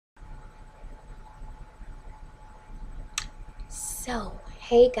So,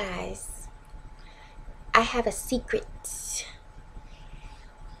 hey guys, I have a secret.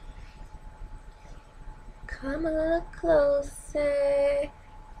 Come a little closer.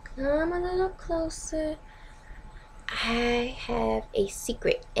 Come a little closer. I have a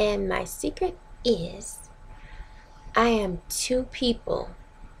secret, and my secret is I am two people.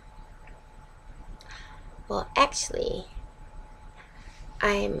 Well, actually,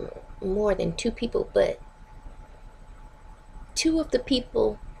 I am more than two people, but two of the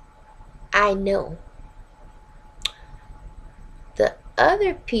people I know. The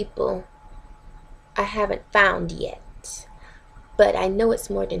other people I haven't found yet, but I know it's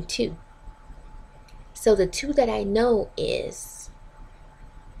more than two. So the two that I know is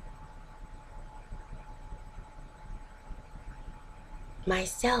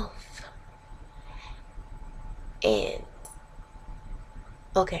myself and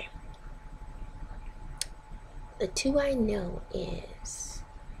okay. The two I know is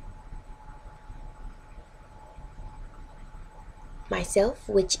myself,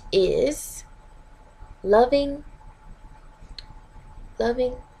 which is loving,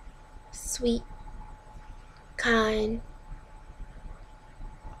 sweet, kind,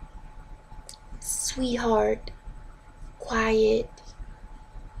 sweetheart, quiet,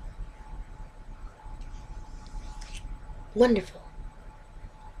 wonderful.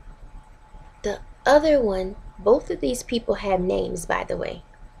 The other one, both of these people have names, by the way.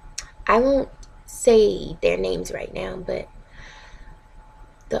 I won't say their names right now, but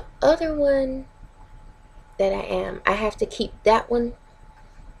the other one that I have to keep that one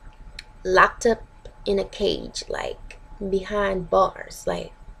locked up in a cage, like behind bars,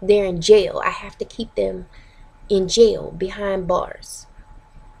 like they're in jail. I have to keep them in jail behind bars,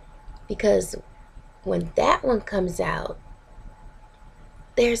 because when that one comes out,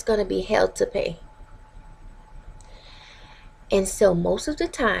 there's gonna be hell to pay. And so most of the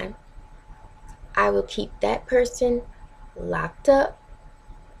time I will keep that person locked up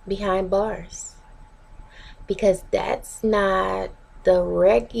behind bars, because that's not the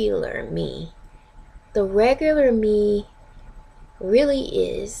regular me. The regular me really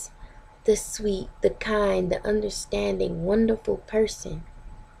is the sweet, the kind, the understanding, wonderful person.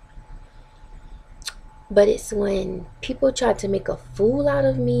 But it's when people try to make a fool out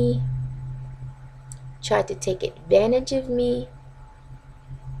of me, try to take advantage of me,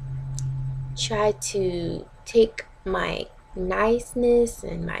 try to take my niceness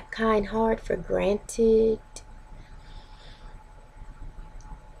and my kind heart for granted,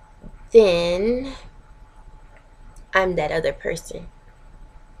 then I'm that other person.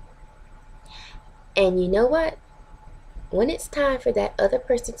 And you know what? When it's time for that other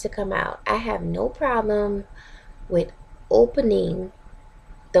person to come out, I have no problem with opening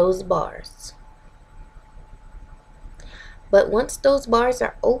those bars. But once those bars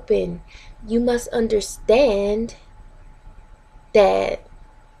are open, you must understand that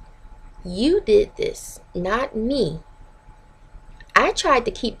you did this, not me. I tried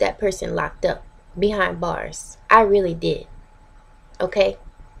to keep that person locked up behind bars. I really did. Okay?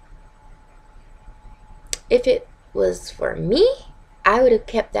 If it was for me, I would have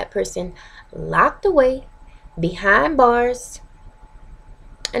kept that person locked away behind bars,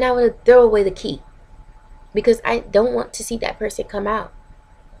 and I would have thrown away the key, because I don't want to see that person come out.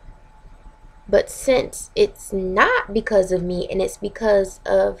 But since it's not because of me and it's because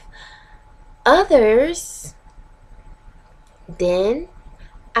of others, then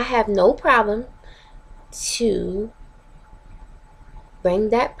I have no problem to bring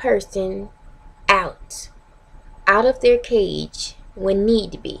that person out of their cage when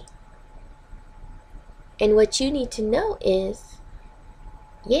need be. And what you need to know is,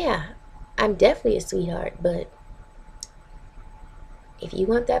 yeah, I'm definitely a sweetheart, but if you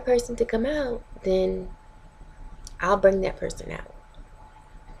want that person to come out, then I'll bring that person out.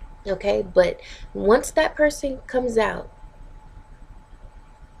 Okay? But once that person comes out,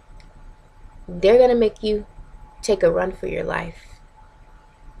 they're going to make you take a run for your life.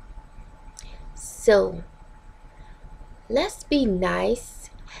 So, let's be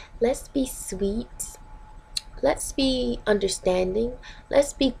nice. Let's be sweet. Let's be understanding.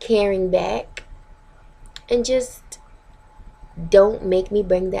 Let's be caring back. And just don't make me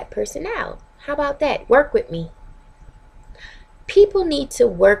bring that person out. How about that? Work with me. People need to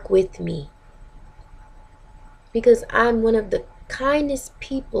work with me, because I'm one of the kindest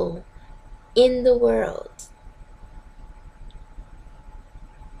people in the world.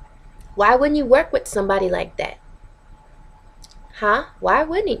 Why wouldn't you work with somebody like that? Huh? Why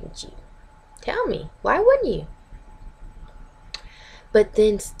wouldn't you? Tell me. Why wouldn't you? But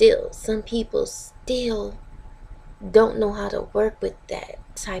then still, some people still don't know how to work with that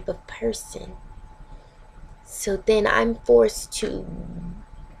type of person. So then I'm forced to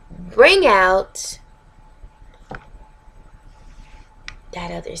bring out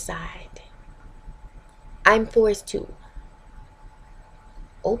that other side. I'm forced to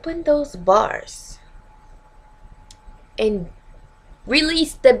open those bars and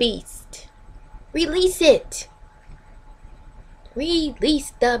release the beast. Release it.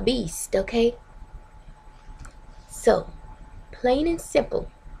 Release the beast, okay? So, plain and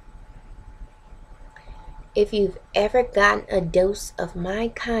simple, if you've ever gotten a dose of my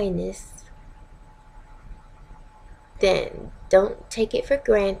kindness, then don't take it for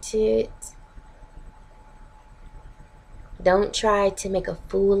granted. Don't try to make a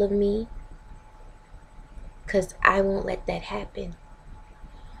fool of me, because I won't let that happen.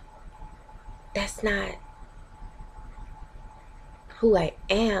 That's not who I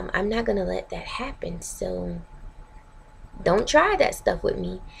am. I'm not going to let that happen. So don't try that stuff with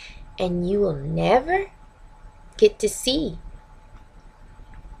me, and you will never get to see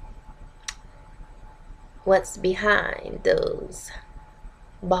what's behind those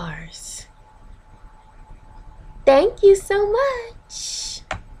bars. Thank you so much.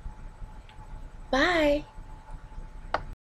 Bye.